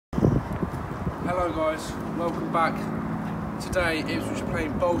Hello guys, welcome back. Today Ipswich are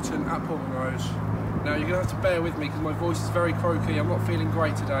playing Bolton at Portman Road. Now you're going to have to bear with me because my voice is very croaky, I'm not feeling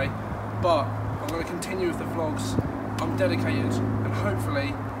great today, but I'm going to continue with the vlogs. I'm dedicated and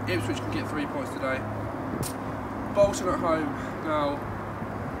hopefully Ipswich can get 3 points today. Bolton at home. Now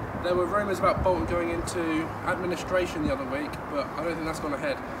there were rumours about Bolton going into administration the other week, but I don't think that's gone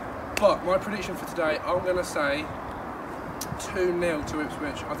ahead. But my prediction for today, I'm going to say 2-0 to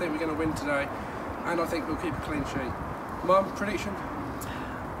Ipswich. I think we're going to win today and I think we'll keep a clean sheet. Mum, prediction?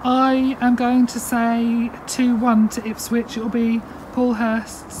 I am going to say 2-1 to Ipswich. It'll be Paul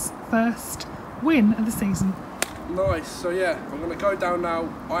Hurst's first win of the season. Nice, so yeah, I'm going to go down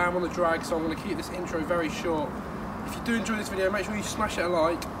now. I am on the drag, so I'm going to keep this intro very short. If you do enjoy this video, make sure you smash it a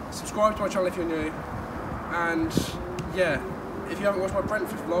like, subscribe to my channel if you're new, and yeah, if you haven't watched my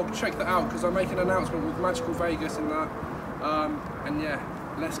Brentford vlog, check that out because I make an announcement with Magical Vegas in that. And yeah,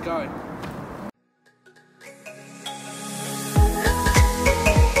 let's go.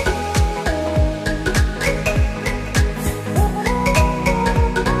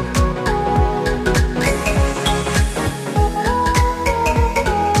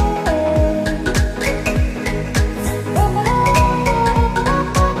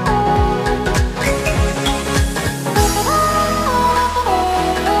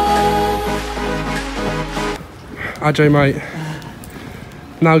 Ajay mate,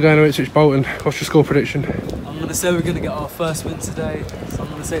 now going to Ipswich Bolton, what's your score prediction? I'm going to say we're going to get our first win today, so I'm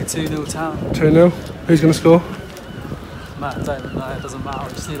going to say 2-0 Town. 2-0, who's going to score? Matt, I don't even know, it doesn't matter,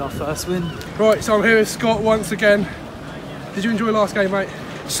 we just need our first win. Right, so I'm here with Scott once again. Did you enjoy last game, mate?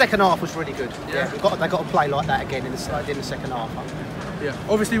 Second half was really good. Yeah, they've got to play like that again in the second half. Yeah,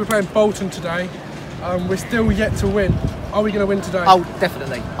 obviously we're playing Bolton today. We're still yet to win. Are we going to win today? Oh,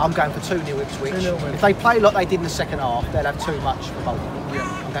 definitely. I'm going for 2-0 Ipswich. 2-0 win. If they play like they did in the second half, they'll have too much for Bolton.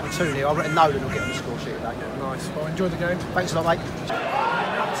 Yeah. I'm going for 2-0. I reckon Nolan will get on the score sheet today. Yeah, nice. Well, enjoy the game. Thanks a lot, mate.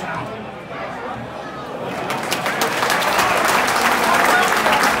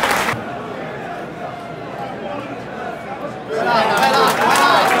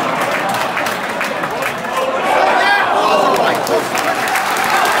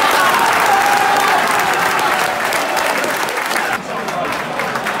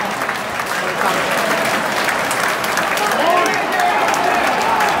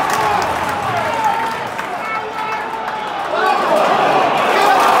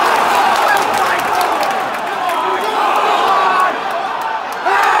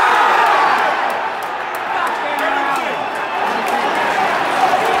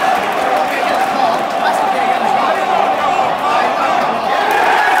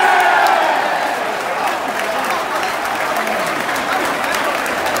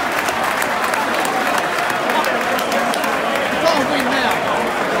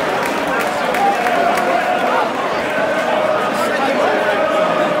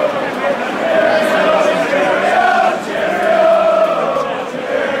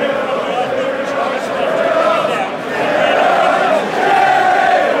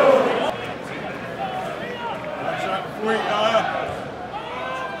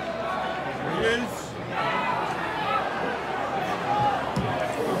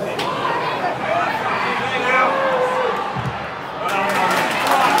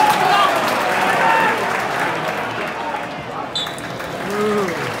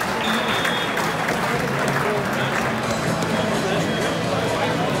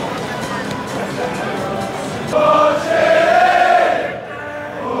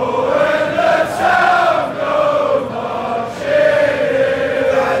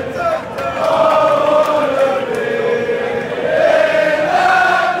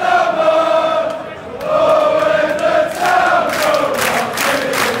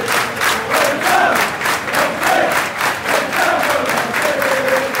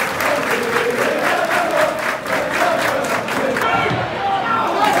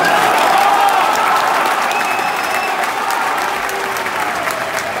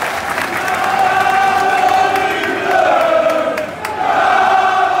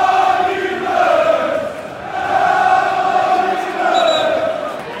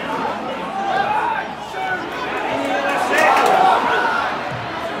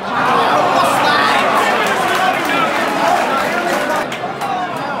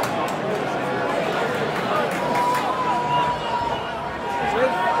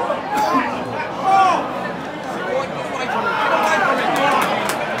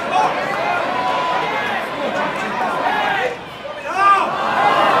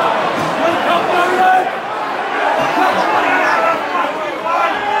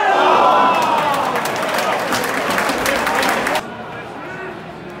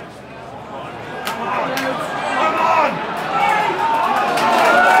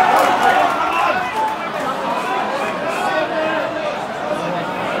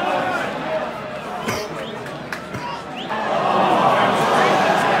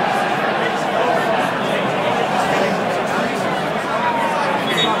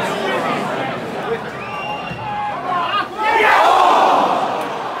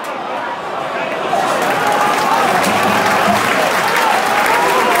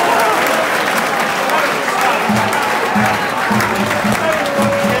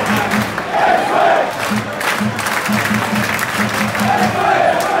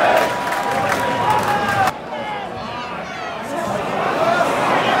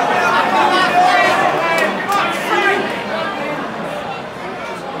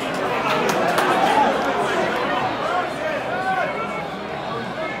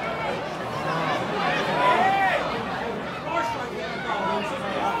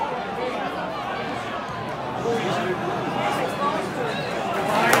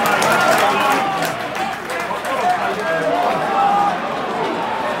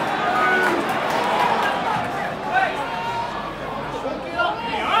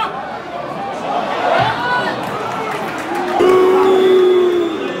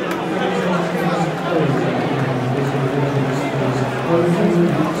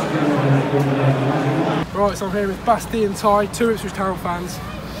 Alex, I'm here with Basti and Ty, two Ipswich Town fans.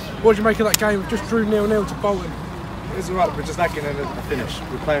 What did you make of that game? We just drew 0-0 to Bolton. It's alright, we're just lacking a finish.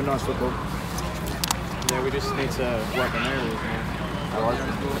 We're playing nice football. Yeah, we just need to work on areas.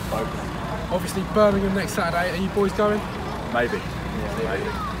 Obviously, Birmingham next Saturday. Are you boys going? Maybe. Yeah, maybe.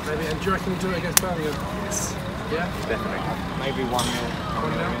 Maybe. And do you reckon we'll do it against Birmingham? Yes. Yeah? Definitely. Maybe 1-0. 1-0?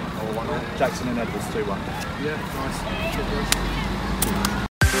 Or 1-0. Jackson and Edwards 2-1. Yeah, nice. Good boys.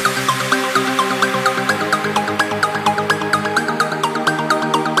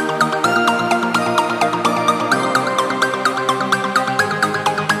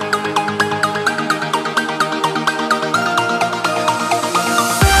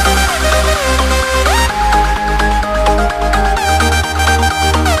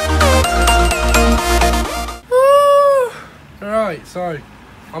 So,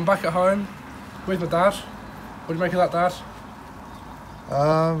 I'm back at home with my dad. What do you make of that, Dad?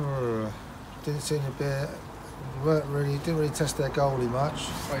 Didn't seem to be. Didn't really test their goalie much.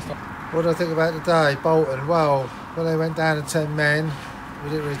 What do I think about today, Bolton? Well, when they went down to 10 men, we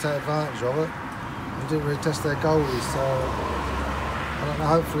didn't really take advantage of it. We didn't really test their goalies, so I don't know.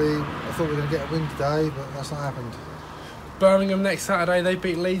 Hopefully, I thought we were going to get a win today, but that's not happened. Birmingham next Saturday. They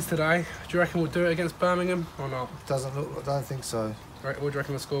beat Leeds today. Do you reckon we'll do it against Birmingham or not? Doesn't look. I don't think so. Right, what do you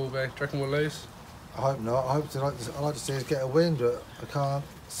reckon the score will be? Do you reckon we'll lose? I hope not. I like to see us get a win, but I can't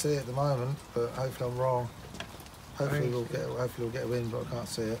see it at the moment. But hopefully I'm wrong. Hopefully we'll get a win, but I can't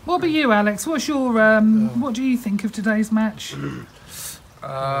see it. What about you, Alex? What's your what do you think of today's match?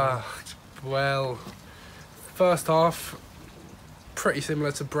 Well, first half pretty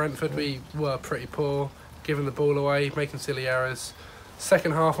similar to Brentford. We were pretty poor, giving the ball away, making silly errors.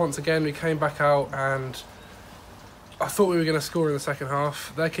 Second half, once again, we came back out and I thought we were going to score in the second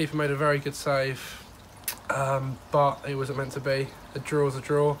half. Their keeper made a very good save, but it wasn't meant to be. A draw is a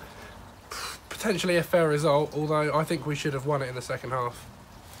draw. Potentially a fair result, although I think we should have won it in the second half.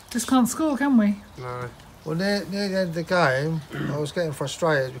 Just can't score, can we? No. Well, near the end of the game, I was getting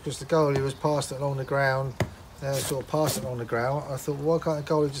frustrated because the goalie was passing it along the ground. They were sort of passing it on the ground. I thought, well, why can't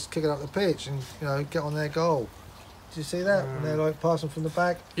the goalie just kick it up the pitch and get on their goal? Did you see that when they're like passing from the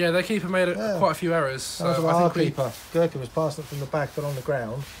back? Yeah, their keeper made quite a few errors. So our keeper, Gherkin, was passing it from the back but on the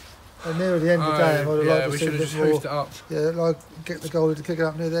ground. And near the end of the game, I'd have liked to see a bit more. Hoofed it up. Yeah, like get the goalie to kick it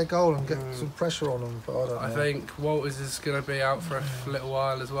up near their goal and get some pressure on them. But I don't know. I think Walters is going to be out for a little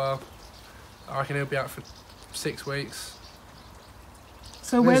while as well. I reckon he'll be out for 6 weeks.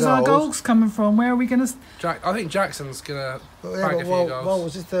 So where's our goals coming from? Where are we going to... I think Jackson's going to bag a few goals.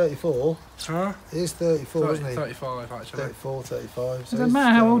 Walters is 34. Huh? He's 34, isn't he? 35, actually. 34, 35. So it doesn't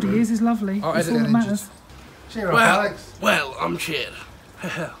matter how old he is, he's lovely. That's all that matters. Cheer up, Alex. Well, I'm cheered.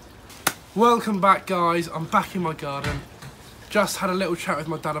 Welcome back, guys. I'm back in my garden. Just had a little chat with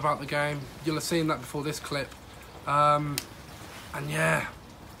my dad about the game. You'll have seen that before this clip. And yeah,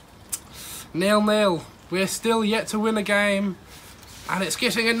 0-0. We're still yet to win a game. And it's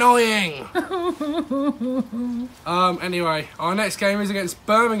getting annoying. Anyway, our next game is against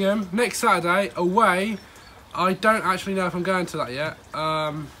Birmingham next Saturday away. I don't actually know if I'm going to that yet.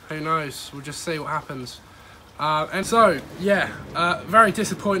 Who knows? We'll just see what happens. And so, yeah, very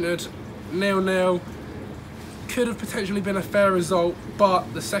disappointed. 0-0. Could have potentially been a fair result,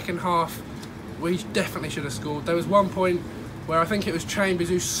 but the second half, we definitely should have scored. There was one point where I think it was Chambers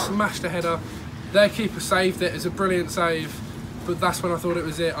who smashed a header. Their keeper saved it. It was a brilliant save. But that's when I thought it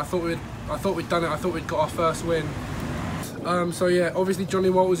was it. I thought we'd done it. I thought we'd got our first win. So yeah, obviously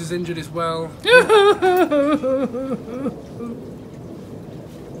Johnny Walters is injured as well.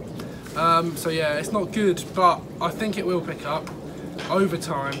 So yeah, it's not good, but I think it will pick up over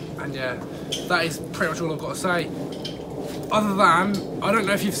time. And yeah, that is pretty much all I've got to say. Other than, I don't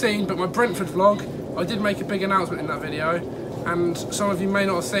know if you've seen, but my Brentford vlog, I did make a big announcement in that video, and some of you may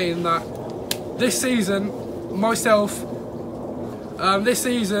not have seen that this season, myself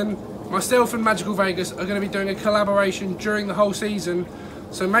and Magical Vegas are going to be doing a collaboration during the whole season.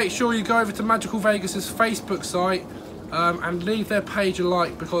 So make sure you go over to Magical Vegas's Facebook site and leave their page a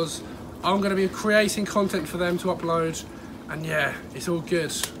like, because I'm going to be creating content for them to upload. And yeah, it's all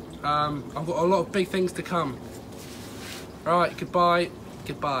good. I've got a lot of big things to come. Alright, goodbye.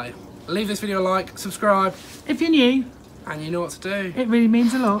 Leave this video a like, subscribe. If you're new. And you know what to do. It really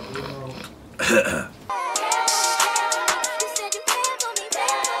means a lot.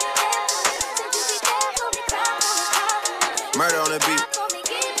 Murder on the beat.